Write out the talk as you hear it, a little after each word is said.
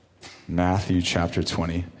Matthew chapter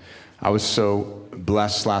 20. I was so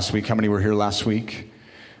blessed last week. How many were here last week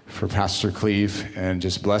for Pastor Cleve? And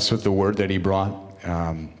just blessed with the word that he brought.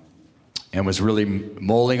 And was really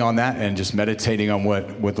mulling on that and just meditating on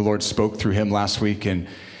what the Lord spoke through him last week and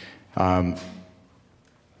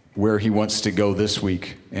where he wants to go this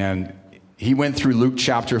week. And he went through Luke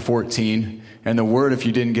chapter 14. And the word, if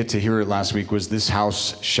you didn't get to hear it last week, was this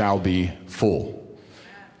house shall be full.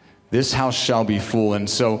 This house shall be full. And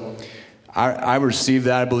so I received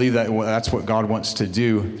that. I believe that that's what God wants to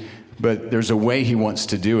do. But there's a way he wants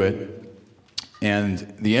to do it.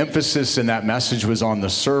 And the emphasis in that message was on the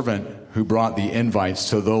servant who brought the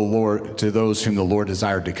invites to those whom the Lord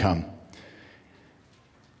desired to come.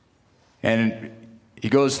 And he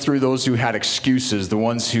goes through those who had excuses, the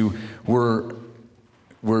ones who were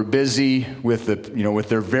busy with with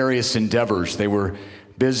their various endeavors. They were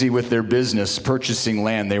busy with their business, purchasing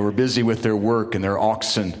land. They were busy with their work and their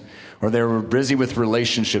oxen, or they were busy with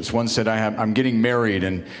relationships. One said, I'm getting married.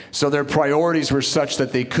 And so their priorities were such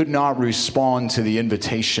that they could not respond to the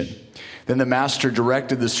invitation. Then the master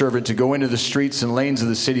directed the servant to go into the streets and lanes of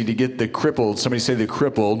the city to get the crippled, somebody say the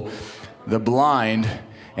crippled, the blind,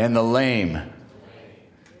 and the lame.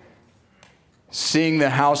 Seeing the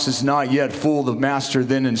house is not yet full, the master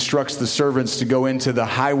then instructs the servants to go into the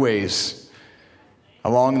highways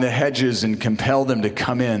along the hedges and compel them to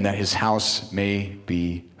come in, that his house may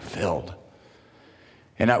be filled.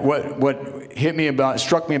 And what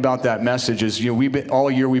struck me about that message is, all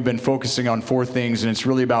year we've been focusing on four things, and it's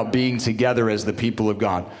really about being together as the people of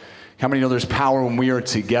God. How many know there's power when we are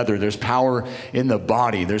together? There's power in the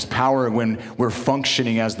body. There's power when we're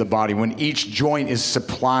functioning as the body, when each joint is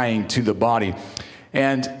supplying to the body.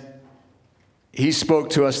 And he spoke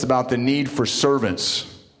to us about the need for servants.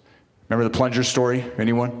 Remember the plunger story?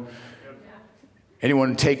 Anyone?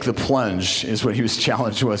 Anyone take the plunge is what he was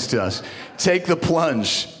challenging us to us. Take the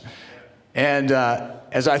plunge. And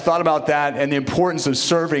as I thought about that and the importance of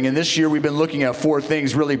serving, and this year we've been looking at four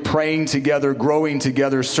things, really praying together, growing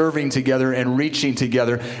together, serving together, and reaching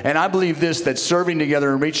together. And I believe that serving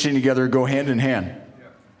together and reaching together go hand in hand.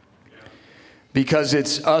 Because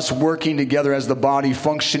it's us working together as the body,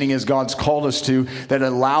 functioning as God's called us to, that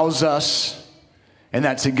allows us, and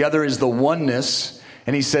that together is the oneness.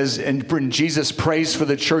 And he says, and when Jesus prays for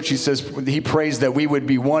the church, he prays that we would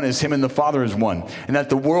be one as him and the Father is one. And that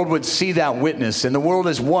the world would see that witness. And the world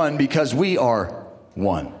is one because we are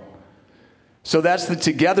one. So that's the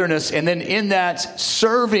togetherness. And then in that,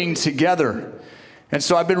 serving together. And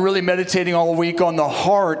so I've been really meditating all week on the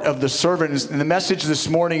heart of the servant. And the message this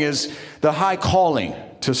morning is the high calling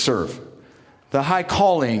to serve. The high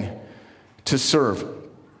calling to serve.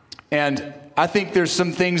 And I think there's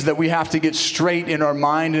some things that we have to get straight in our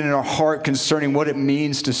mind and in our heart concerning what it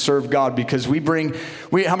means to serve God, because how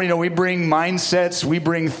many know we bring mindsets, we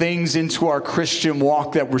bring things into our Christian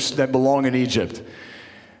walk that belong in Egypt.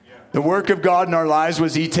 The work of God in our lives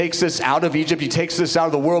was he takes us out of Egypt, he takes us out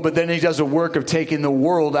of the world, but then he does a work of taking the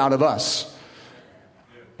world out of us.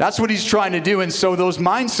 That's what he's trying to do. And so those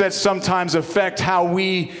mindsets sometimes affect how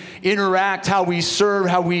we interact, how we serve,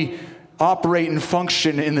 how we operate and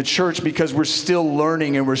function in the church, because we're still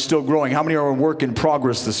learning and we're still growing. How many are a work in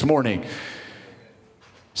progress this morning?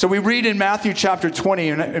 So we read in Matthew chapter 20,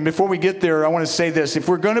 and before we get there, I want to say this. If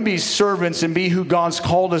we're going to be servants and be who God's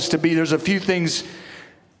called us to be, there's a few things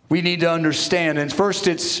we need to understand. And first,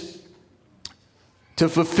 it's to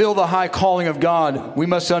fulfill the high calling of God, we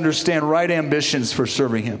must understand right ambitions for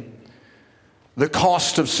serving him, the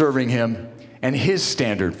cost of serving him, and his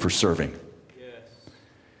standard for serving.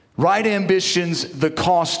 Right ambitions, the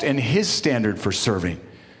cost, and his standard for serving.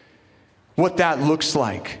 What that looks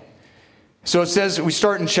like. So it says, we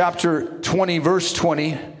start in chapter 20, verse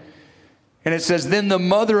 20. And it says, then the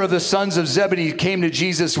mother of the sons of Zebedee came to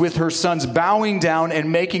Jesus with her sons, bowing down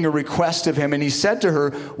and making a request of him. And he said to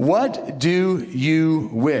her, what do you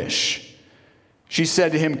wish? She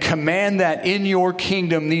said to him, command that in your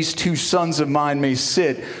kingdom these two sons of mine may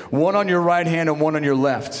sit, one on your right hand and one on your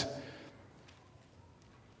left.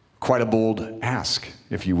 Quite a bold ask,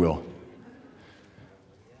 if you will.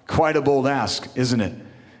 Quite a bold ask, isn't it?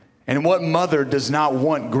 And what mother does not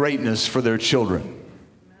want greatness for their children?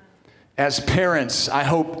 As parents, I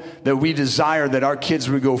hope that we desire that our kids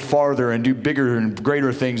would go farther and do bigger and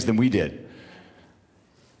greater things than we did.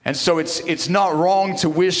 And so it's not wrong to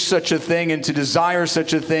wish such a thing and to desire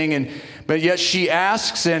such a thing, but yet she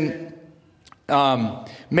asks, and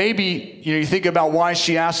maybe, you think about why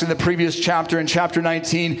she asked in the previous chapter. In chapter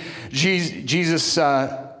 19, Jesus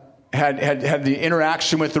had the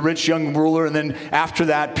interaction with the rich young ruler, and then after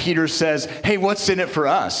that, Peter says, hey, what's in it for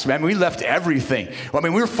us? Man, we left everything. I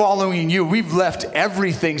mean, we're following you. We've left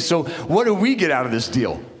everything. So what do we get out of this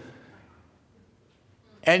deal?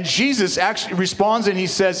 And Jesus actually responds and he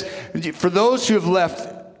says, for those who have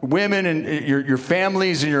left women and your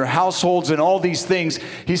families and your households and all these things,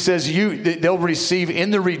 he says, they'll receive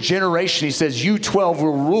in the regeneration, he says, you 12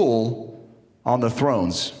 will rule on the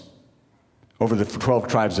thrones over the 12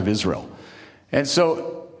 tribes of Israel. And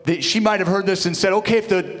so she might have heard this and said, okay,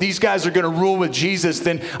 if these guys are going to rule with Jesus,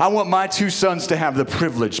 then I want my 2 sons to have the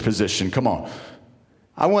privileged position. Come on.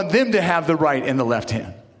 I want them to have the right and the left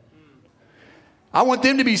hand. I want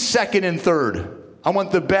them to be second and third. I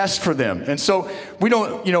want the best for them. And so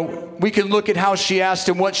we can look at how she asked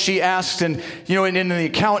and what she asked. And, and in the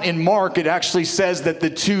account in Mark, it actually says that the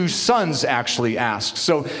 2 sons actually asked.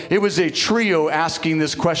 So it was a trio asking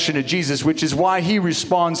this question to Jesus, which is why he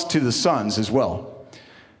responds to the sons as well.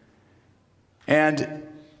 And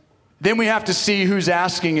then we have to see who's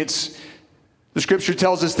asking. The scripture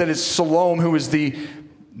tells us that it's Salome, who was the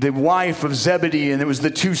wife of Zebedee, and it was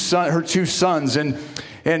her 2 sons.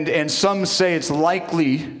 And some say it's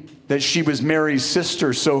likely that she was Mary's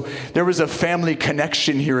sister. So there was a family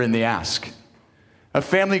connection here in the ask. A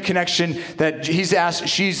family connection that he's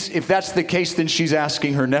asked, if that's the case, then she's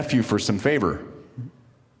asking her nephew for some favor.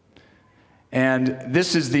 And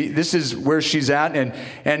this is where she's at.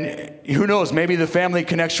 And who knows, maybe the family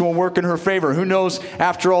connection will work in her favor. Who knows?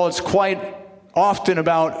 After all, it's quite often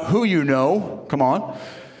about who you know. Come on.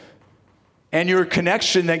 And your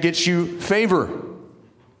connection that gets you favor.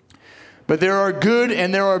 But there are good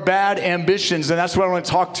and there are bad ambitions, and that's what I want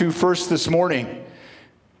to talk to first this morning.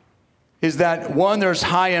 Is that one, there's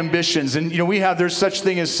high ambitions, and there's such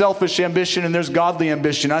thing as selfish ambition and there's godly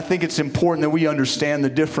ambition. I think it's important that we understand the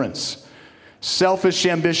difference. Selfish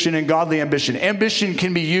ambition and godly ambition. Ambition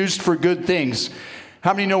can be used for good things.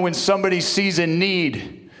 How many know when somebody sees a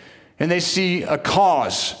need and they see a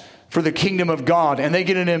cause for the kingdom of God and they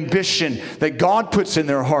get an ambition that God puts in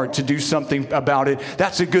their heart to do something about it,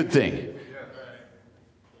 that's a good thing.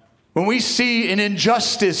 When we see an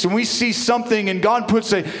injustice, when we see something and God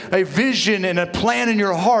puts a vision and a plan in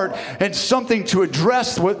your heart and something to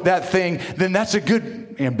address that thing, then that's a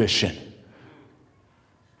good ambition.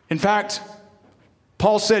 In fact,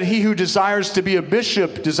 Paul said, he who desires to be a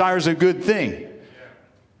bishop desires a good thing.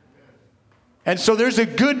 And so there's a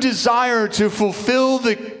good desire to fulfill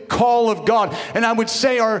the call of God. And I would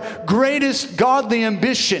say our greatest godly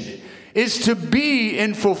ambition is to be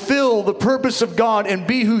and fulfill the purpose of God and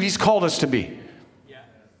be who he's called us to be.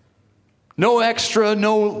 No extra,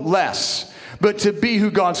 no less, but to be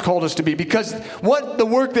who God's called us to be. Because what the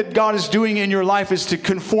work that God is doing in your life is to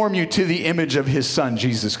conform you to the image of his Son,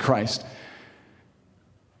 Jesus Christ.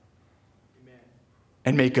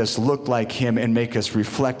 And make us look like him and make us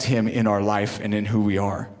reflect him in our life and in who we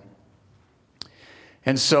are.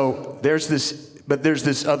 And so there's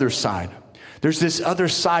this other side. There's this other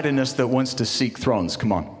side in us that wants to seek thrones.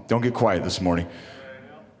 Come on, don't get quiet this morning.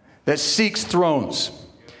 That seeks thrones.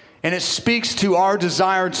 And it speaks to our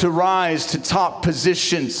desire to rise to top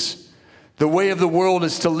positions. The way of the world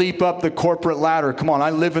is to leap up the corporate ladder. Come on,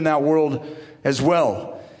 I live in that world as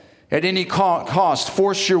well. At any cost,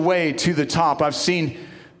 force your way to the top. I've seen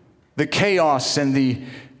the chaos and the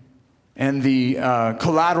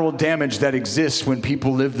collateral damage that exists when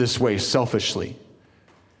people live this way selfishly.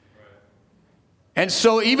 And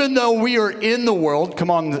so even though we are in the world,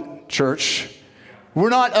 come on, church, we're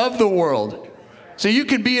not of the world. So you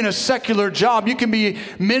can be in a secular job, you can be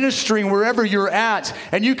ministering wherever you're at,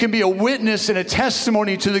 and you can be a witness and a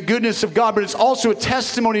testimony to the goodness of God, but it's also a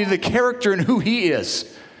testimony to the character and who he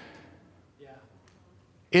is.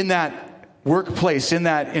 In that workplace, in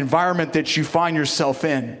that environment that you find yourself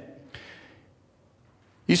in.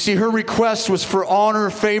 You see, her request was for honor,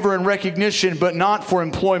 favor, and recognition, but not for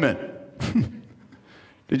employment.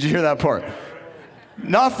 Did you hear that part?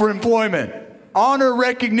 Not for employment. Honor,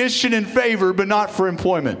 recognition, and favor, but not for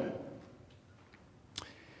employment.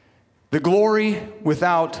 The glory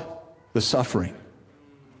without the suffering.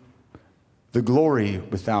 The glory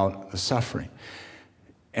without the suffering.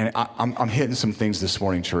 And I'm hitting some things this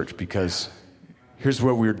morning, church, because here's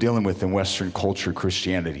what we're dealing with in Western culture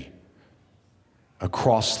Christianity. A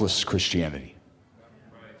crossless Christianity.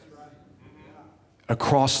 A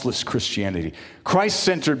crossless Christianity.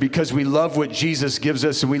 Christ-centered because we love what Jesus gives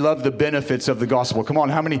us and we love the benefits of the gospel. Come on,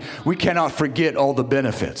 how many? We cannot forget all the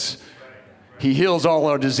benefits. He heals all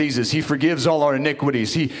our diseases. He forgives all our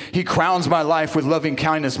iniquities. He crowns my life with loving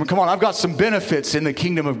kindness. Come on, I've got some benefits in the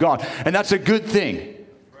kingdom of God, and that's a good thing.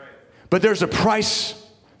 But there's a price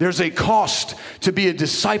There's a cost to be a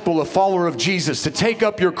disciple, a follower of Jesus, to take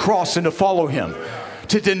up your cross and to follow him,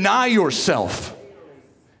 to deny yourself.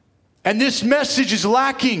 And this message is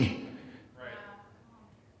lacking.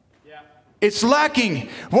 It's lacking.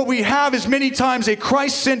 What we have is many times a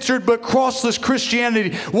Christ-centered but crossless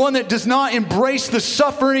Christianity, one that does not embrace the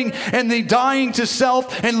suffering and the dying to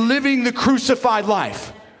self and living the crucified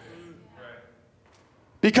life.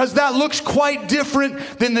 Because that looks quite different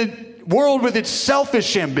than the world with its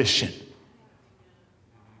selfish ambition.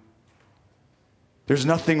 There's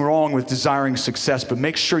nothing wrong with desiring success, but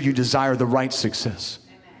make sure you desire the right success.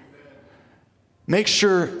 Make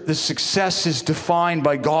sure the success is defined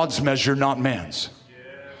by God's measure, not man's.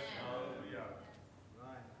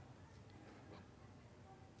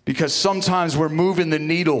 Because sometimes we're moving the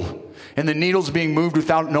needle, and the needle's being moved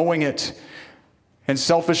without knowing it. And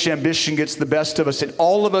selfish ambition gets the best of us. And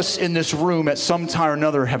all of us in this room at some time or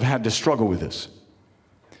another have had to struggle with this.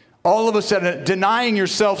 All of us, denying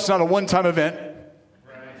yourself is not a one-time event.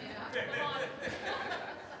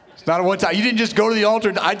 It's not a one-time. You didn't just go to the altar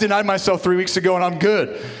and I denied myself 3 weeks ago and I'm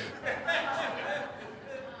good.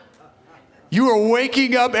 You are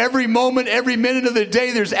waking up every moment, every minute of the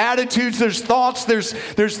day. There's attitudes, there's thoughts, there's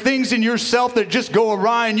things in yourself that just go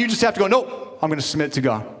awry, and you just have to go, nope, I'm going to submit to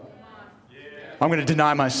God. I'm going to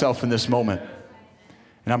deny myself in this moment,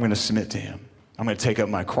 and I'm going to submit to him. I'm going to take up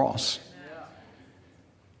my cross.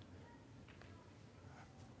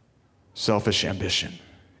 Selfish ambition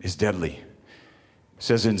is deadly. It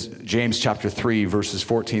says in James chapter 3, verses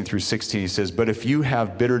 14 through 16, he says, "But if you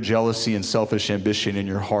have bitter jealousy and selfish ambition in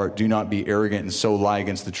your heart, do not be arrogant and so lie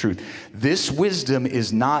against the truth. This wisdom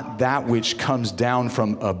is not that which comes down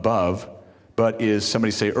from above, but is," somebody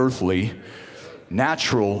say, earthly,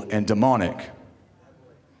 "natural, and demonic."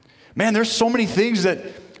 Man, there's so many things that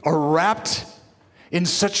are wrapped in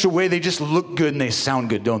such a way they just look good and they sound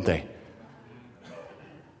good, don't they?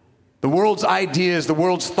 The world's ideas, the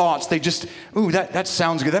world's thoughts, they just, ooh, that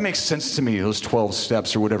sounds good. That makes sense to me, those 12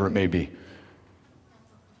 steps or whatever it may be,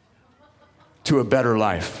 to a better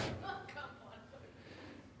life.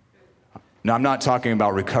 Now, I'm not talking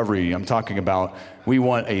about recovery. I'm talking about we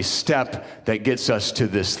want a step that gets us to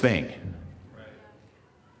this thing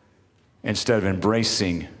instead of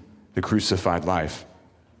embracing the crucified life.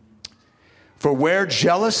 For where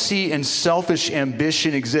jealousy and selfish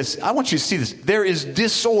ambition exists, I want you to see this. There is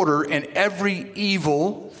disorder in every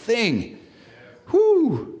evil thing.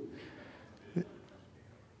 Whew.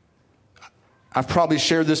 I've probably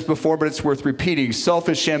shared this before, but it's worth repeating.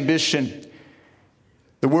 Selfish ambition,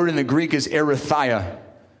 the word in the Greek is erithia,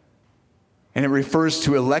 and it refers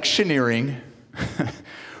to electioneering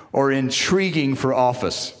or intriguing for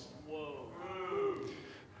office.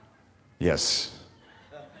 Yes.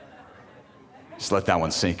 Just let that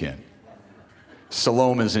one sink in.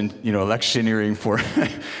 Salome is in, electioneering for,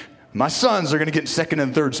 my sons are going to get second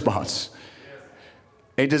and third spots.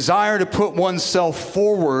 A desire to put oneself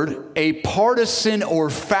forward, a partisan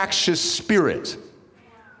or factious spirit.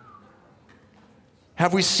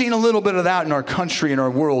 Have we seen a little bit of that in our country, in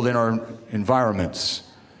our world, in our environments?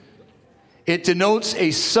 It denotes a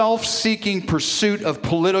self-seeking pursuit of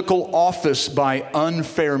political office by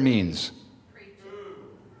unfair means.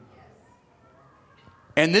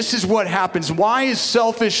 And this is what happens. Why is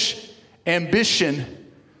selfish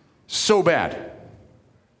ambition so bad?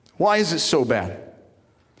 Why is it so bad?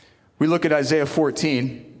 We look at Isaiah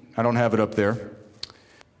 14. I don't have it up there.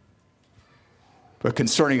 But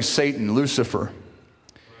concerning Satan, Lucifer,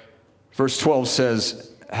 verse 12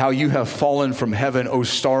 says, "How you have fallen from heaven, O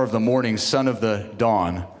star of the morning, son of the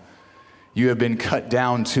dawn. You have been cut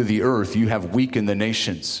down to the earth. You have weakened the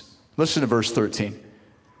nations." Listen to verse 13.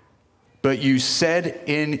 "But you said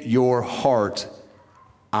in your heart,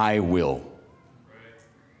 I will."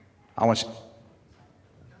 I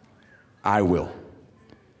will.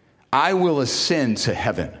 "I will ascend to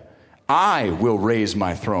heaven. I will raise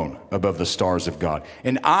my throne above the stars of God.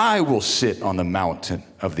 And I will sit on the mountain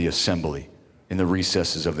of the assembly in the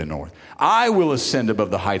recesses of the north. I will ascend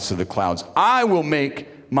above the heights of the clouds. I will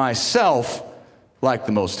make myself like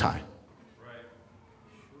the Most High."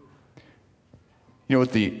 You know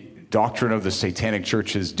what the doctrine of the satanic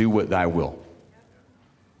church is? Do what thy will.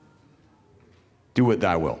 Do what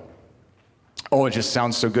thy will. Oh, it just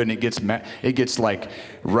sounds so good, and it gets like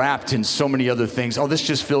wrapped in so many other things. Oh, this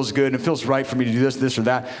just feels good, and it feels right for me to do this or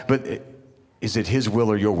that. But is it his will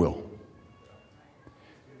or your will?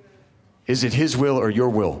 Is it his will or your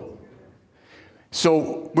will?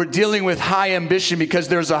 So we're dealing with high ambition because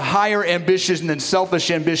there's a higher ambition than selfish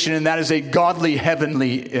ambition, and that is a godly,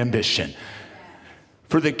 heavenly ambition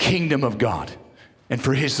for the kingdom of God and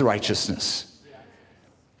for his righteousness.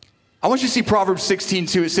 I want you to see Proverbs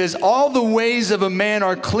 16:2. It says, all the ways of a man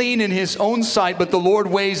are clean in his own sight, but the Lord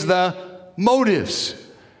weighs the motives.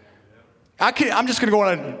 I'm just going to go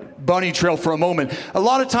on a bunny trail for a moment. A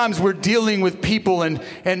lot of times we're dealing with people and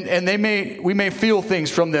we may feel things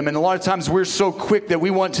from them. And a lot of times we're so quick that we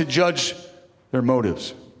want to judge their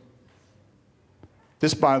motives.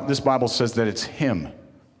 This Bible says that it's him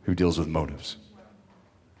who deals with motives.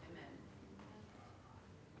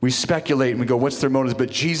 We speculate and we go, what's their motives? But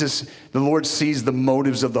Jesus, the Lord, sees the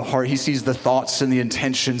motives of the heart. He sees the thoughts and the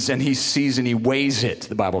intentions, and he sees and he weighs it,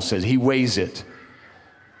 the Bible says. He weighs it.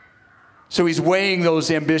 So he's weighing those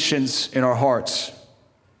ambitions in our hearts.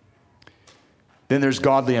 Then there's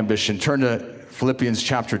godly ambition. Turn to Philippians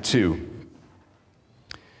chapter 2.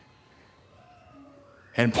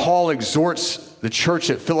 And Paul exhorts the church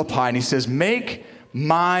at Philippi, and he says, make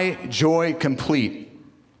my joy complete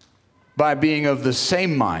by being of the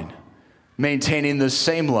same mind, maintaining the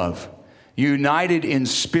same love, united in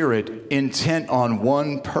spirit, intent on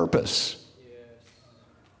one purpose.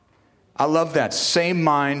 I love that. Same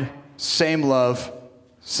mind, same love,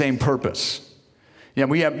 same purpose. Yeah,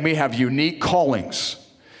 we have unique callings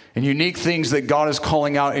and unique things that God is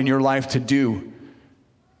calling out in your life to do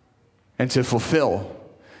and to fulfill.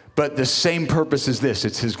 But the same purpose is this,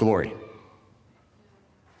 it's his glory.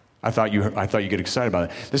 I thought you get excited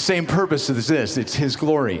about it. The same purpose is this, it's his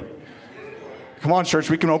glory. Come on,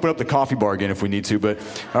 church, we can open up the coffee bar again if we need to, but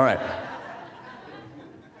all right.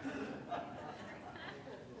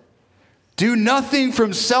 Do nothing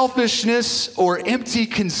from selfishness or empty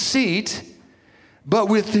conceit, but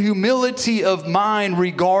with humility of mind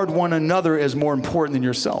regard one another as more important than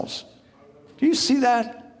yourselves. Do you see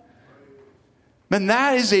that? Man,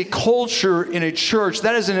 that is a culture in a church.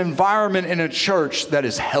 That is an environment in a church that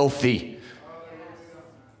is healthy.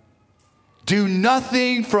 Do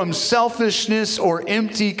nothing from selfishness or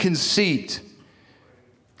empty conceit.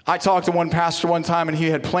 I talked to one pastor one time, and he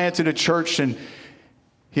had planted a church, and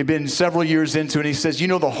he had been several years into it, and he says, you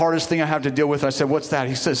know the hardest thing I have to deal with? I said, what's that?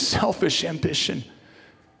 He says, selfish ambition.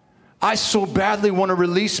 I so badly want to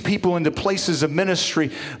release people into places of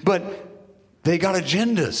ministry, but they got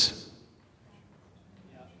agendas.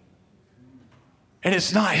 And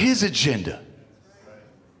it's not his agenda.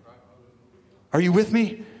 Are you with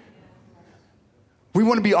me? We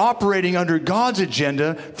want to be operating under God's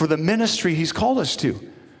agenda for the ministry he's called us to.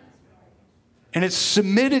 And it's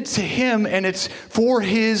submitted to him, and it's for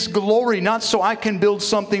his glory, not so I can build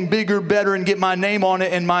something bigger, better, and get my name on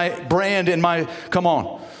it and my brand and my, come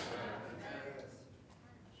on.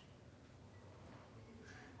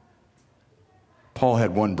 Paul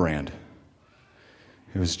had one brand.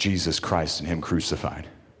 It was Jesus Christ and him crucified.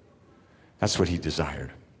 That's what he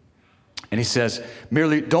desired. And he says,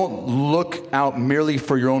 don't look out merely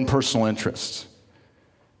for your own personal interests.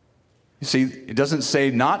 You see, it doesn't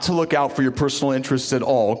say not to look out for your personal interests at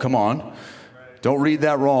all. Come on. Don't read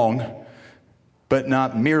that wrong. But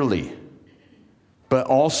not merely, but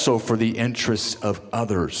also for the interests of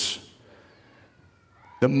others.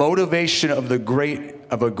 The motivation of a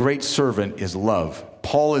great servant is love.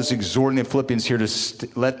 Paul is exhorting the Philippians here to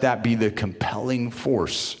let that be the compelling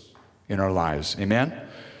force in our lives. Amen?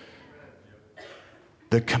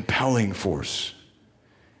 The compelling force.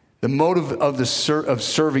 The motive of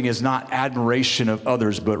serving is not admiration of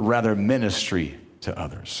others, but rather ministry to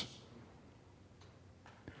others.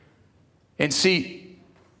 And see,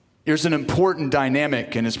 there's an important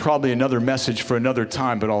dynamic, and it's probably another message for another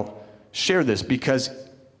time, but I'll share this because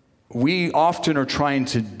we often are trying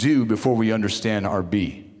to do before we understand our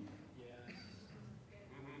be.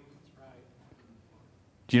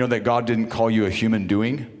 Do you know that God didn't call you a human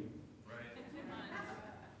doing?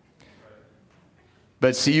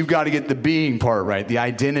 But see, you've got to get the being part right, the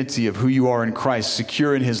identity of who you are in Christ,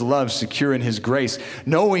 secure in his love, secure in his grace,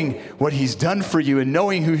 knowing what he's done for you and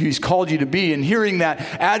knowing who he's called you to be and hearing that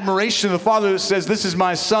admiration of the Father that says, this is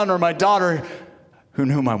my son or my daughter in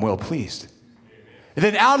whom I'm well pleased. And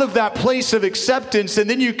then out of that place of acceptance, and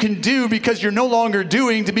then you can do because you're no longer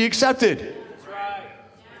doing to be accepted. That's right.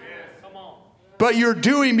 Come on. But you're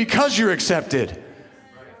doing because you're accepted.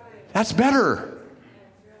 That's better.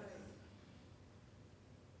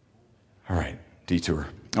 All right, detour.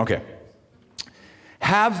 Okay.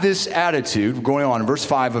 Have this attitude, going on in verse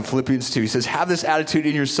 5 of Philippians 2, he says, have this attitude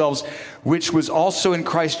in yourselves, which was also in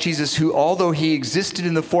Christ Jesus, who, although he existed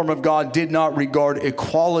in the form of God, did not regard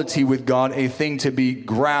equality with God a thing to be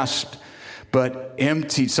grasped, but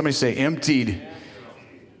emptied, somebody say emptied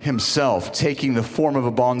himself, taking the form of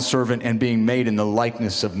a bondservant and being made in the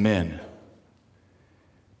likeness of men.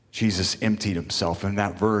 Jesus emptied himself, and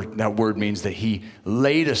that word means that he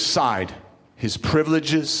laid aside his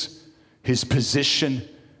privileges, his position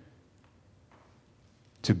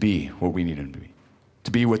to be what we need him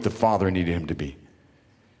to be what the Father needed him to be.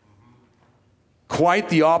 Quite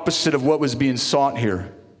the opposite of what was being sought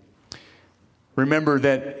here. Remember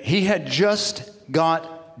that he had just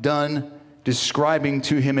got done describing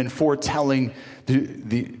to him and foretelling to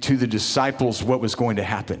the disciples what was going to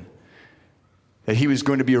happen. That he was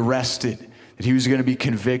going to be arrested, that he was going to be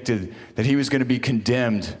convicted, that he was going to be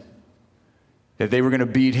condemned, that they were going to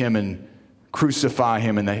beat him and crucify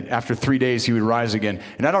him, and that after 3 days he would rise again.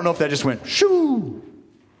 And I don't know if that just went, shoo,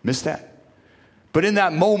 missed that. But in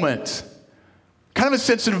that moment, kind of a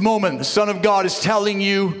sensitive moment, the Son of God is telling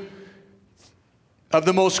you of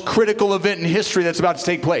the most critical event in history that's about to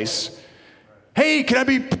take place. Hey, can I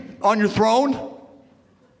be on your throne?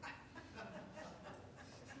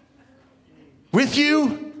 With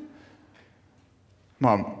you?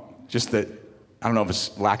 Mom, just that, I don't know if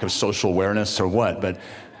it's lack of social awareness or what, but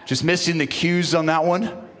just missing the cues on that one.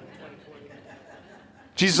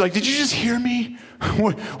 Jesus is like, did you just hear me?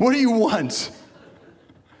 What do you want?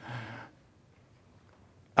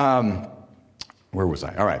 Where was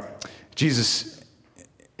I? All right. Jesus,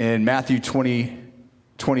 in Matthew 20,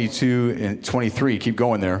 22 and 23, keep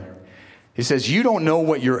going there. He says, you don't know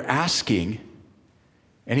what you're asking,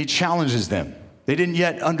 and he challenges them. They didn't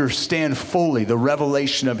yet understand fully the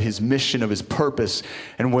revelation of his mission, of his purpose,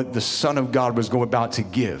 and what the Son of God was about to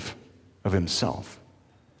give of himself.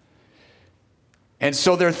 And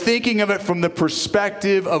so they're thinking of it from the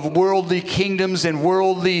perspective of worldly kingdoms and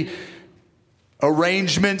worldly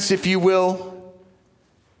arrangements, if you will,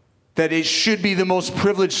 that it should be the most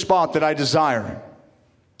privileged spot that I desire.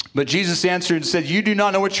 But Jesus answered and said, you do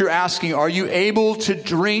not know what you're asking. Are you able to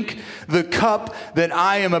drink the cup that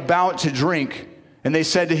I am about to drink? And they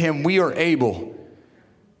said to him, we are able.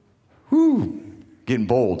 Whew, getting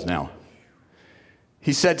bold now.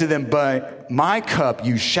 He said to them, but my cup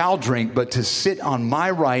you shall drink, but to sit on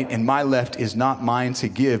my right and my left is not mine to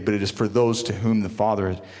give, but it is for those to whom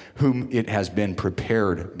whom it has been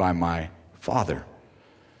prepared by my Father.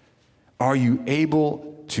 Are you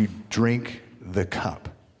able to drink the cup?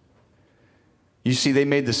 You see, they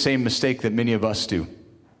made the same mistake that many of us do.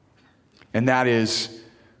 And that is,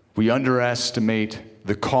 we underestimate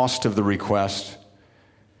the cost of the request,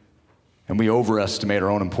 and we overestimate our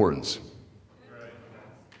own importance.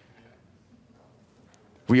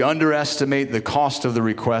 We underestimate the cost of the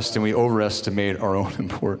request, and we overestimate our own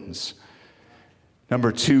importance.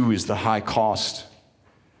 Number 2 is the high cost.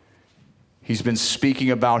 He's been speaking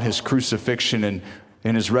about his crucifixion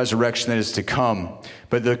and his resurrection that is to come.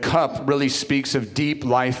 But the cup really speaks of deep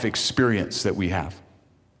life experience that we have.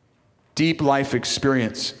 Deep life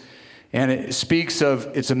experience. And it speaks of,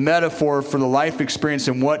 it's a metaphor for the life experience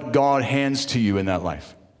and what God hands to you in that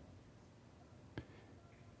life.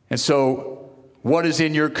 And so, what is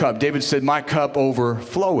in your cup? David said, my cup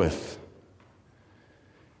overfloweth.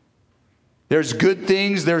 There's good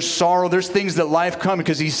things, there's sorrow, there's things that life come,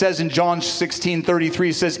 because he says in John 16:33,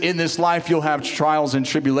 he says, in this life you'll have trials and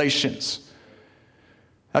tribulations.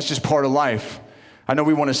 That's just part of life. I know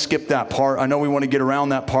we want to skip that part. I know we want to get around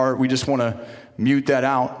that part. We just want to mute that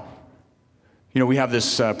out. You know, we have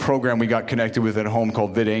this program we got connected with at home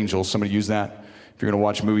called VidAngel. Somebody use that? If you're going to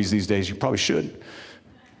watch movies these days, you probably should.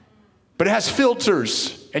 But it has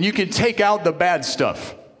filters, and you can take out the bad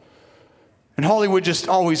stuff. And Hollywood just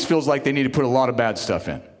always feels like they need to put a lot of bad stuff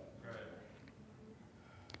in.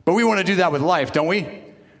 But we want to do that with life, don't we? Can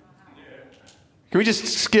we just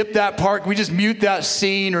skip that part? Can we just mute that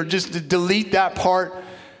scene or just delete that part?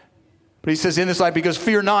 But he says, in this life, because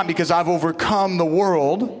fear not, because I've overcome the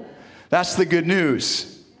world. That's the good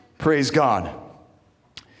news. Praise God.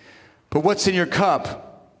 But what's in your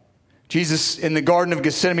cup? Jesus in the Garden of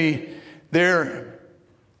Gethsemane, there,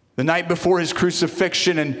 the night before his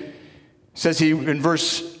crucifixion, and says he, in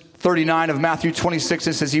verse 39 of Matthew 26,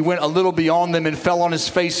 it says he went a little beyond them and fell on his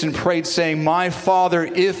face and prayed, saying, my Father,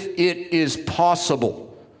 if it is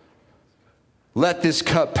possible, let this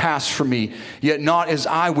cup pass from me, yet not as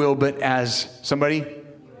I will, but as, somebody?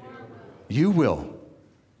 You will.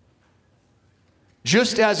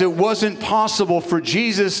 Just as it wasn't possible for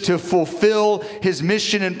Jesus to fulfill his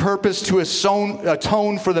mission and purpose to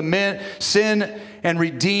atone for the sin and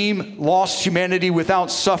redeem lost humanity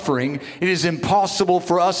without suffering, it is impossible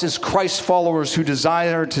for us as Christ followers who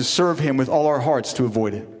desire to serve him with all our hearts to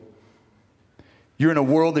avoid it. You're in a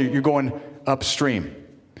world that you're going upstream.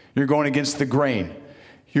 You're going against the grain.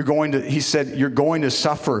 He said, you're going to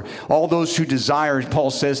suffer. All those who desire,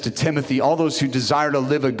 Paul says to Timothy, all those who desire to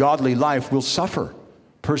live a godly life will suffer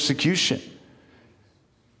persecution.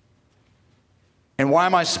 And why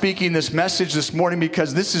am I speaking this message this morning?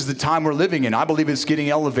 Because this is the time we're living in. I believe it's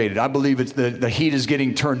getting elevated. I believe the heat is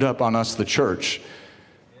getting turned up on us, the church.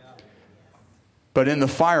 But in the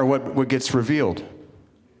fire, what gets revealed?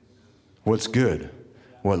 What's good?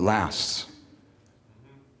 What lasts?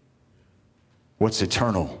 What's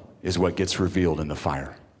eternal is what gets revealed in the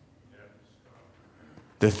fire.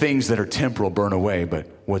 The things that are temporal burn away, but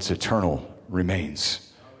what's eternal remains.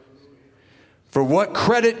 For what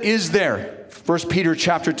credit is there? 1 Peter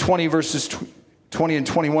chapter 20, verses 20 and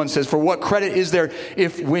 21 says, for what credit is there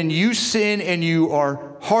if when you sin and you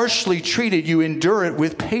are harshly treated, you endure it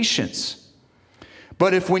with patience?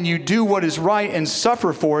 But if when you do what is right and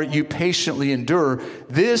suffer for it, you patiently endure,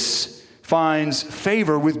 this finds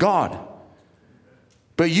favor with God.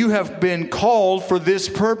 But you have been called for this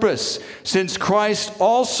purpose, since Christ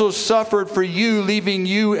also suffered for you, leaving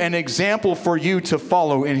you an example for you to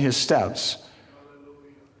follow in his steps.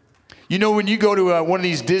 You know, when you go to one of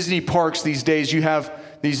these Disney parks these days, you have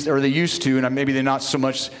these, or they used to, and maybe they're not so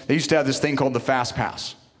much, they used to have this thing called the Fast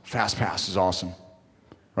Pass. Fast Pass is awesome,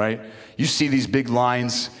 right? You see these big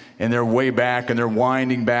lines, and they're way back, and they're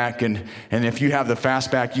winding back, and if you have the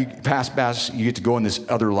Fast Pass, you get to go in this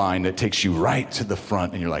other line that takes you right to the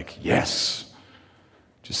front, and you're like, yes,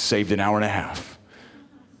 just saved an hour and a half.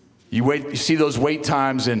 You see those wait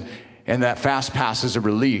times, and that Fast Pass is a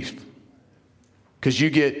relief, because you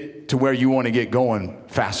get to where you want to get going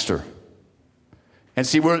faster. And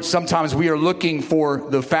see, sometimes we are looking for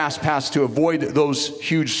the Fast Pass to avoid those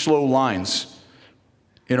huge, slow lines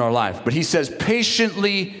in our life. But he says,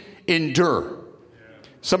 patiently endure.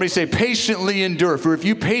 Somebody say, patiently endure. For if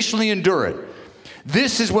you patiently endure it,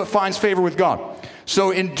 this is what finds favor with God.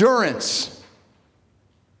 So endurance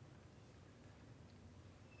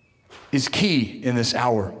is key in this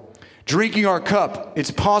hour. Drinking our cup, it's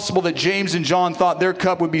possible that James and John thought their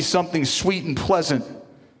cup would be something sweet and pleasant,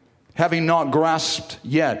 having not grasped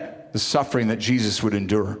yet the suffering that Jesus would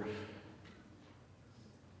endure.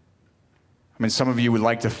 I mean, some of you would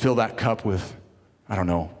like to fill that cup with, I don't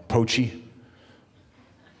know, poachy,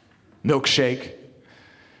 milkshake.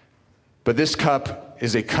 But this cup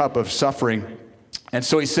is a cup of suffering. And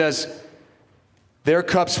so he says, their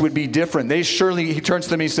cups would be different. He turns to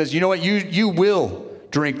them and he says, you know what, you will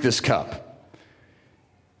drink this cup.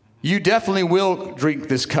 You definitely will drink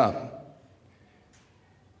this cup.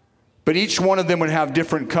 But each one of them would have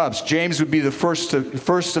different cups. James would be the first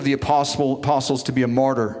of the apostles to be a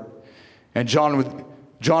martyr. And John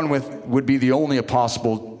would be the only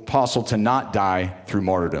apostle to not die through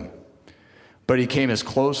martyrdom. But he came as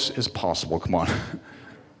close as possible. Come on.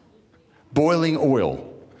 Boiling oil.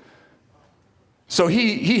 So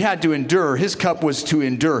he had to endure. His cup was to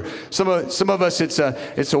endure. Some of us, it's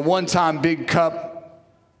a one-time big cup.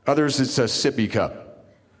 Others, it's a sippy cup.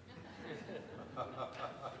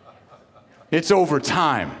 It's over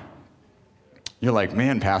time. You're like,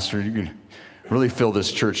 man, Pastor, you can really fill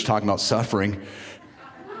this church talking about suffering.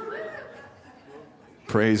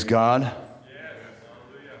 Praise God.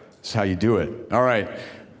 That's how you do it. All right.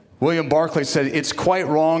 William Barclay said, it's quite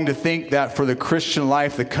wrong to think that for the Christian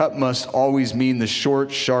life, the cup must always mean the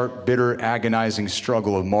short, sharp, bitter, agonizing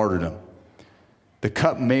struggle of martyrdom. The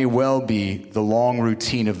cup may well be the long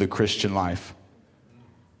routine of the Christian life,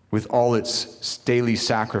 with all its daily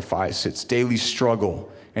sacrifice, its daily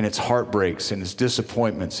struggle, and its heartbreaks, and its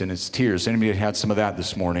disappointments, and its tears. Anybody had some of that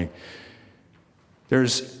this morning?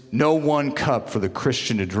 There's no one cup for the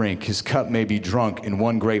Christian to drink. His cup may be drunk in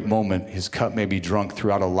one great moment. His cup may be drunk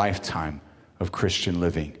throughout a lifetime of Christian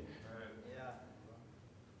living.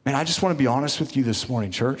 Man, I just want to be honest with you this morning,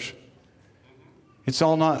 church. It's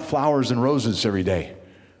all not flowers and roses every day.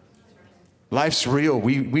 Life's real.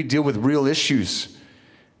 We deal with real issues.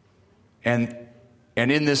 And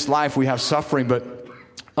in this life we have suffering, but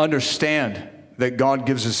understand that God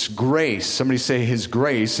gives us grace. Somebody say his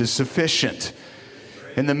grace is sufficient.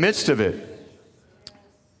 In the midst of it,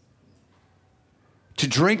 to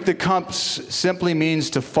drink the cup simply means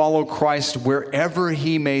to follow Christ wherever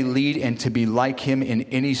he may lead and to be like him in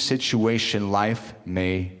any situation life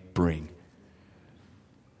may bring.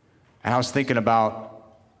 And I was thinking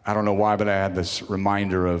about, I don't know why, but I had this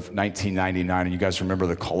reminder of 1999, and you guys remember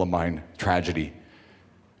the Columbine tragedy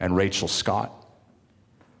and Rachel Scott.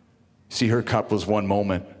 See, her cup was one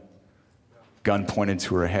moment, gun pointed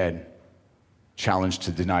to her head, challenged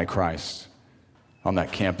to deny Christ on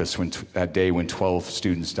that campus that day when 12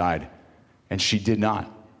 students died. And she did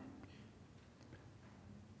not.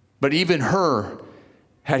 But even her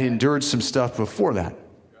had endured some stuff before that.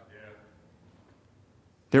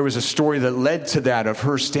 There was a story that led to that, of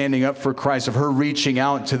her standing up for Christ, of her reaching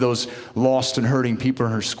out to those lost and hurting people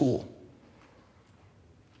in her school.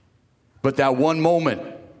 But that one moment,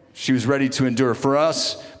 she was ready to endure. For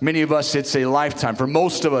us, many of us, it's a lifetime. For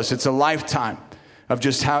most of us, it's a lifetime of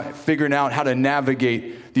just figuring out how to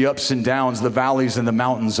navigate the ups and downs, the valleys and the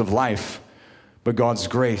mountains of life. But God's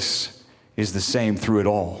grace is the same through it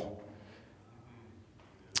all.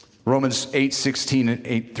 Romans 8:16 and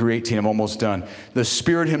 8 through 18, I'm almost done. The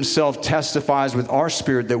Spirit himself testifies with our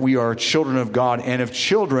spirit that we are children of God, and if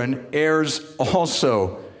children, heirs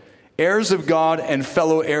also. Heirs of God and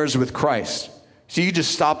fellow heirs with Christ. So you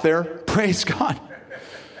just stop there. Praise God.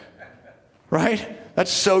 Right?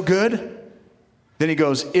 That's so good. Then he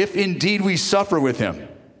goes, if indeed we suffer with him.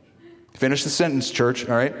 Finish the sentence, church,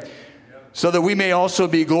 all right? So that we may also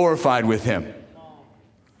be glorified with him.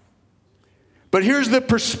 But here's the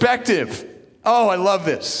perspective. Oh, I love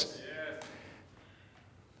this.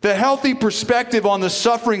 The healthy perspective on the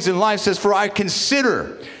sufferings in life says, for I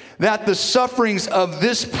consider that the sufferings of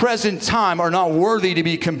this present time are not worthy to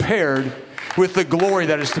be compared with the glory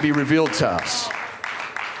that is to be revealed to us.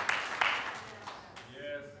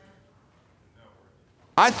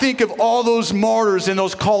 I think of all those martyrs in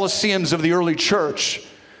those Colosseums of the early church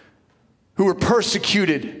who were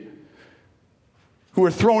persecuted, who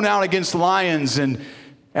were thrown out against lions and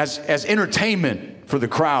as entertainment for the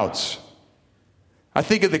crowds. I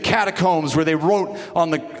think of the catacombs where they wrote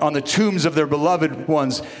on the tombs of their beloved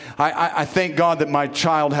ones, I thank God that my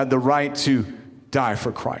child had the right to die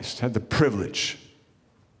for Christ, had the privilege,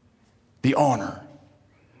 the honor.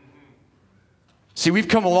 See, we've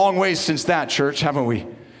come a long way since that, church, haven't we?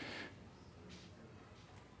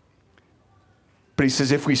 But he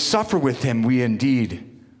says, if we suffer with him, we indeed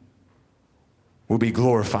will be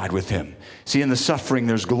glorified with him. See, in the suffering,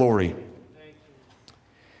 there's glory.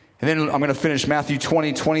 And then I'm going to finish Matthew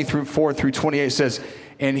 20:24 through 28 says,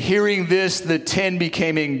 and hearing this, the 10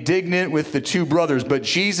 became indignant with the two brothers. But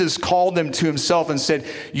Jesus called them to himself and said,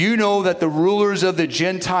 you know that the rulers of the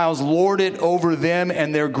Gentiles lord it over them,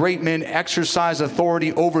 and their great men exercise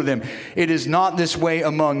authority over them. It is not this way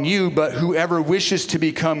among you, but whoever wishes to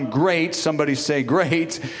become great, somebody say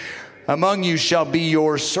great, among you shall be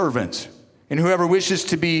your servant. And whoever wishes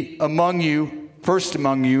to be among you, first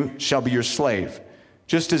among you, shall be your slave.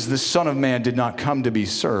 Just as the Son of Man did not come to be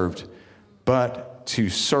served, but to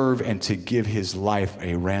serve and to give his life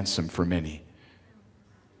a ransom for many.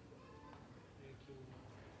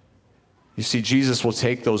 You see, Jesus will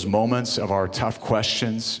take those moments of our tough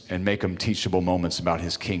questions and make them teachable moments about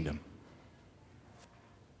his kingdom.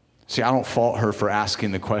 See, I don't fault her for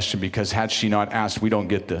asking the question, because had she not asked, we don't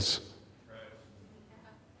get this.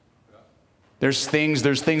 There's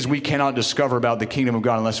things we cannot discover about the kingdom of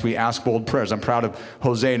God unless we ask bold prayers. I'm proud of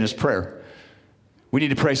Jose and his prayer. We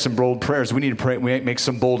need to pray some bold prayers. We need to make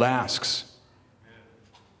some bold asks.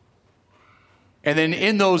 And then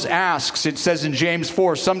in those asks, it says in James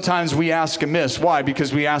 4, sometimes we ask amiss. Why?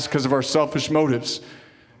 Because we ask because of our selfish motives.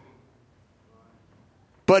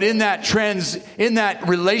 But in that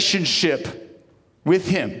relationship with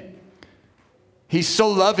him, he's so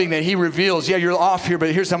loving that he reveals, yeah, you're off here,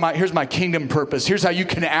 but here's my kingdom purpose. Here's how you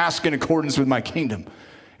can ask in accordance with my kingdom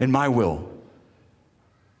and my will.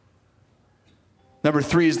 Number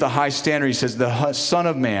 3 is the high standard. He says, the Son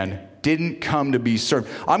of Man didn't come to be served.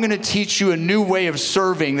 I'm going to teach you a new way of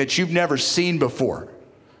serving that you've never seen before.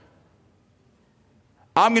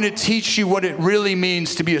 I'm going to teach you what it really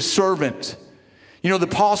means to be a servant. You know, the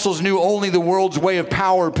apostles knew only the world's way of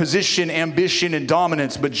power, position, ambition, and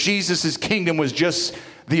dominance, but Jesus' kingdom was just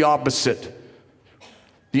the opposite.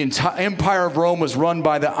 The entire empire of Rome was run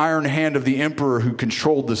by the iron hand of the emperor who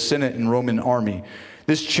controlled the Senate and Roman army.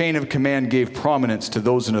 This chain of command gave prominence to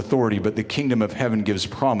those in authority, but the kingdom of heaven gives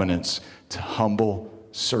prominence to humble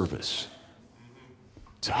service.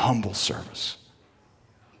 To humble service.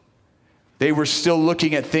 They were still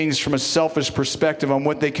looking at things from a selfish perspective on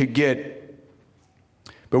what they could get.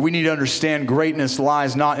 But we need to understand greatness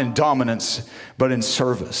lies not in dominance, but in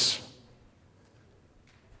service.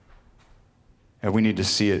 And we need to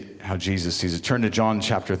see it how Jesus sees it. Turn to John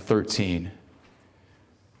chapter 13.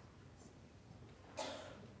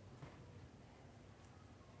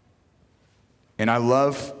 And I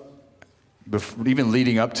love, even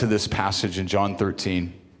leading up to this passage in John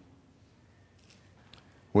 13,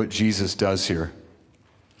 what Jesus does here.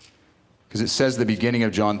 Because it says at the beginning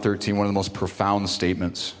of John 13, one of the most profound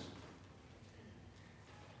statements.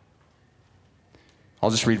 I'll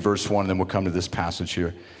just read verse 1 and then we'll come to this passage here.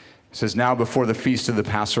 It says, now before the feast of the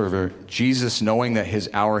Passover, Jesus, knowing that his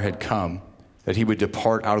hour had come, that he would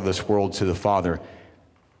depart out of this world to the Father,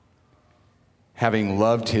 having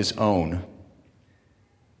loved his own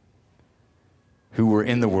who were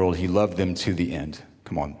in the world, he loved them to the end.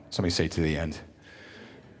 Come on, somebody say to the end.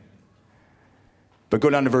 But go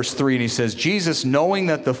down to verse 3, and he says, Jesus, knowing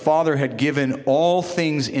that the Father had given all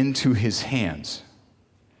things into his hands,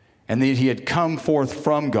 and that he had come forth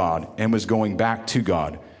from God and was going back to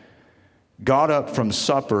God, got up from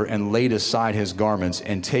supper and laid aside his garments,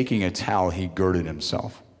 and taking a towel, he girded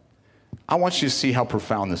himself. I want you to see how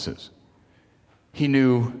profound this is. He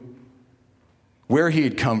knew where he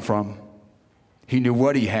had come from, he knew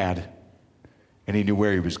what he had, and he knew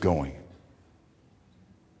where he was going.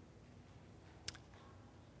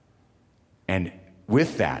 And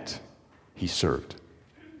with that, he served.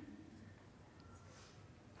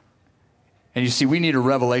 And you see, we need a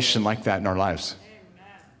revelation like that in our lives.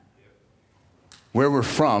 Amen. Where we're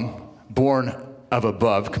from, born of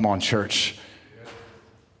above, come on, church.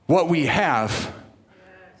 What we have,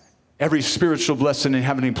 every spiritual blessing in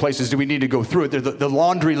heavenly places, do we need to go through it? They're the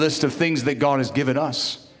laundry list of things that God has given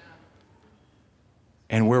us.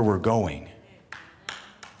 And where we're going.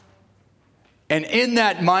 And in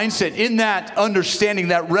that mindset, in that understanding,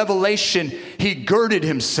 that revelation, he girded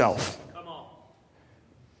himself.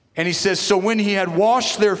 And he says, so when he had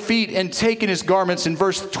washed their feet and taken his garments, in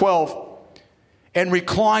verse 12, and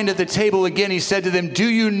reclined at the table again, he said to them, do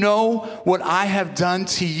you know what I have done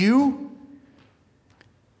to you?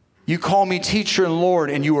 You call me teacher and Lord,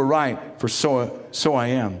 and you are right, for so I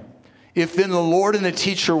am. If then the Lord and the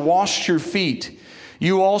teacher washed your feet,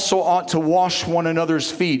 you also ought to wash one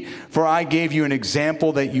another's feet, for I gave you an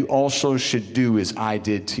example that you also should do as I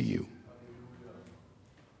did to you.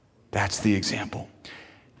 That's the example.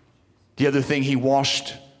 The other thing, he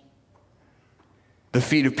washed the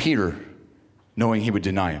feet of Peter, knowing he would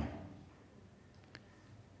deny him.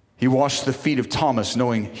 He washed the feet of Thomas,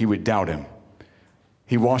 knowing he would doubt him.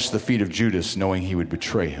 He washed the feet of Judas, knowing he would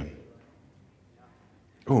betray him.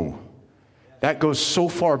 Oh, that goes so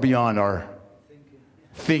far beyond our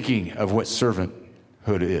thinking of what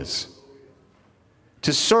servanthood is.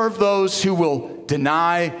 To serve those who will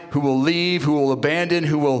deny, who will leave, who will abandon,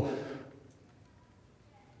 who will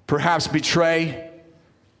perhaps betray.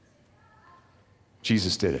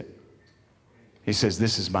 Jesus did it. He says,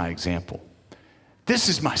 this is my example. This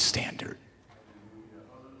is my standard.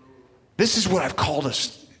 This is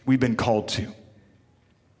what we've been called to. And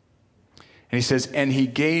he says, and he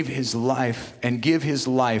gave his life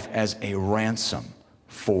as a ransom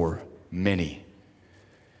for many.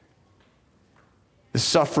 The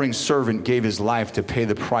suffering servant gave his life to pay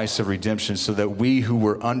the price of redemption so that we who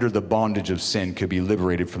were under the bondage of sin could be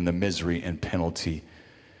liberated from the misery and penalty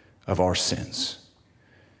of our sins.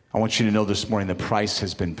 I want you to know this morning the price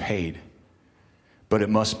has been paid, but it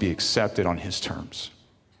must be accepted on his terms.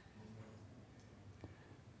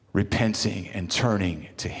 Repenting and turning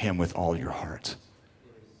to him with all your heart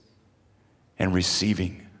and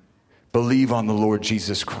receiving. Believe on the Lord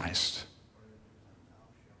Jesus Christ,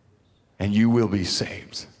 and you will be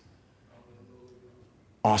saved.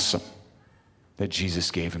 Awesome that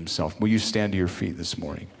Jesus gave himself. Will you stand to your feet this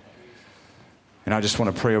morning? And I just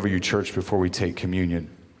want to pray over you, church, before we take communion.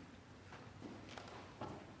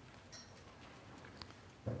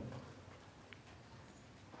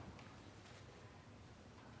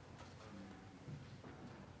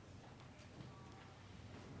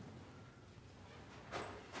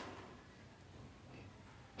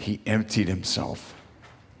 He emptied himself.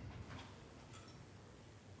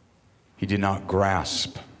 He did not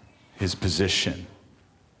grasp his position.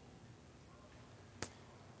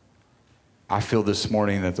 I feel this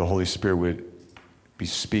morning that the Holy Spirit would be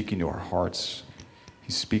speaking to our hearts.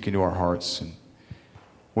 He's speaking to our hearts. And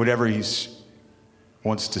whatever he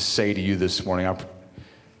wants to say to you this morning,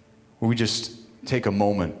 will we just take a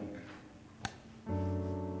moment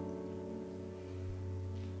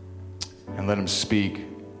and let him speak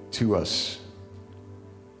to us.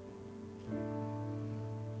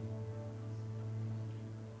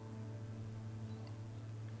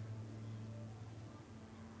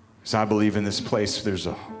 Because I believe in this place there's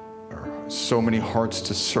so many hearts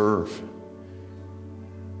to serve.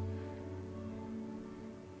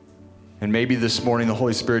 And maybe this morning the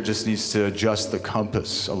Holy Spirit just needs to adjust the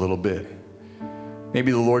compass a little bit.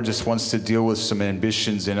 Maybe the Lord just wants to deal with some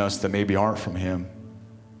ambitions in us that maybe aren't from him.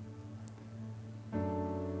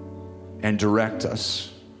 And direct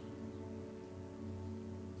us.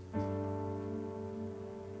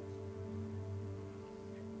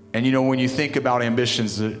 And you know, when you think about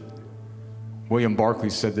ambitions, William Barclay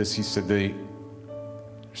said this. He said,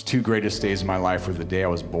 there's two greatest days of my life were the day I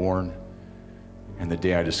was born and the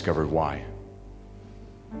day I discovered why.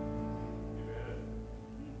 I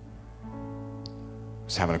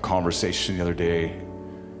was having a conversation the other day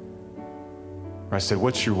where I said,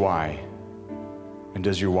 what's your why? And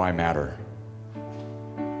does your why matter?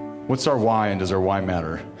 What's our why, and does our why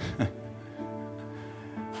matter?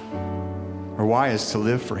 Our why is to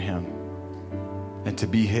live for him and to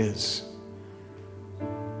be his.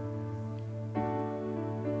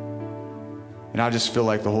 And I just feel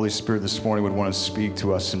like the Holy Spirit this morning would want to speak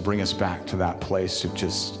to us and bring us back to that place of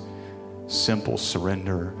just simple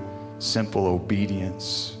surrender, simple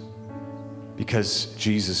obedience, because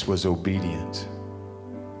Jesus was obedient.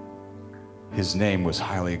 His name was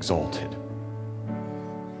highly exalted.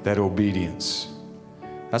 That obedience,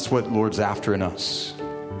 that's what Lord's after in us.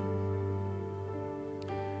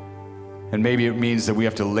 And maybe it means that we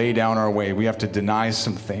have to lay down our way. We have to deny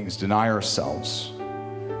some things, deny ourselves.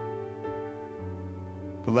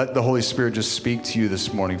 But let the Holy Spirit just speak to you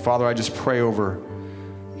this morning. Father, I just pray over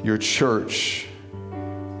your church.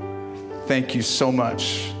 Thank you so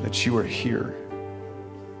much that you are here.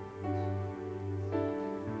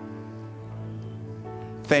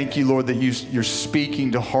 Thank you, Lord, that you're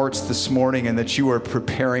speaking to hearts this morning and that you are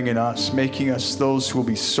preparing in us, making us those who will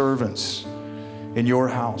be servants in your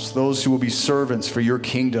house, those who will be servants for your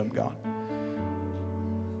kingdom, God.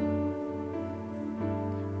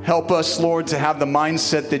 Help us, Lord, to have the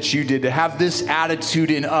mindset that you did, to have this attitude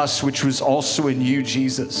in us, which was also in you,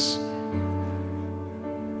 Jesus.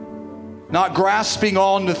 Not grasping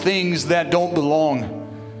on to things that don't belong,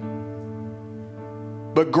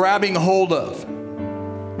 but grabbing hold of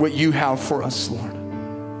what you have for us, Lord.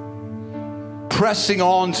 Pressing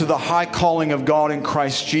on to the high calling of God in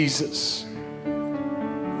Christ Jesus.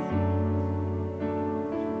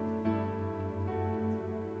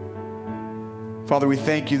 Father, we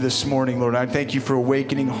thank you this morning, Lord. I thank you for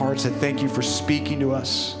awakening hearts. I thank you for speaking to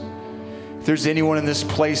us. If there's anyone in this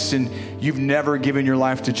place and you've never given your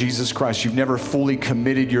life to Jesus Christ, you've never fully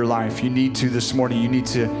committed your life, you need to this morning. You need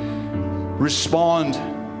to respond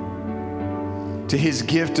to his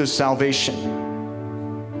gift of salvation.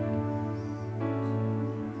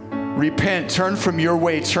 Repent, turn from your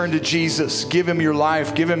way, turn to Jesus. Give him your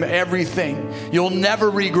life, give him everything. You'll never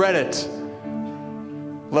regret it.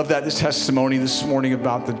 Love that testimony this morning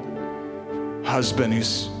about the husband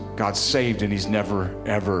who's got saved and he's never,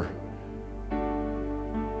 ever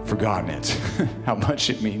forgotten it, how much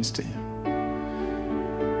it means to him.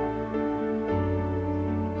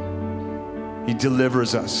 He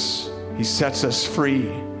delivers us. He sets us free.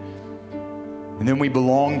 And then we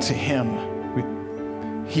belong to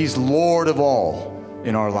him. He's Lord of all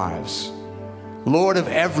in our lives. Lord of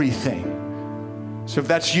everything. So if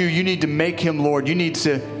that's you, you need to make him Lord. You need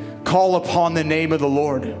to call upon the name of the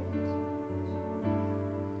Lord.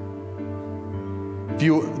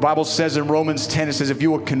 The Bible says in Romans 10, it says, if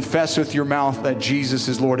you will confess with your mouth that Jesus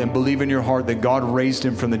is Lord and believe in your heart that God raised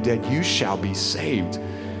him from the dead, you shall be saved.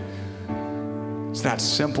 It's that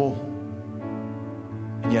simple,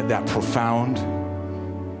 and yet that profound.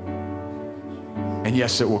 And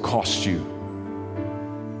yes, it will cost you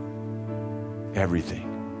everything.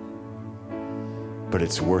 But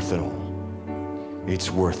it's worth it all. It's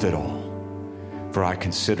worth it all. For I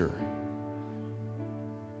consider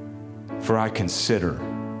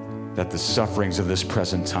that the sufferings of this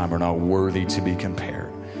present time are not worthy to be compared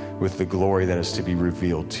with the glory that is to be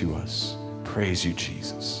revealed to us. Praise you,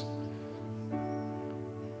 Jesus.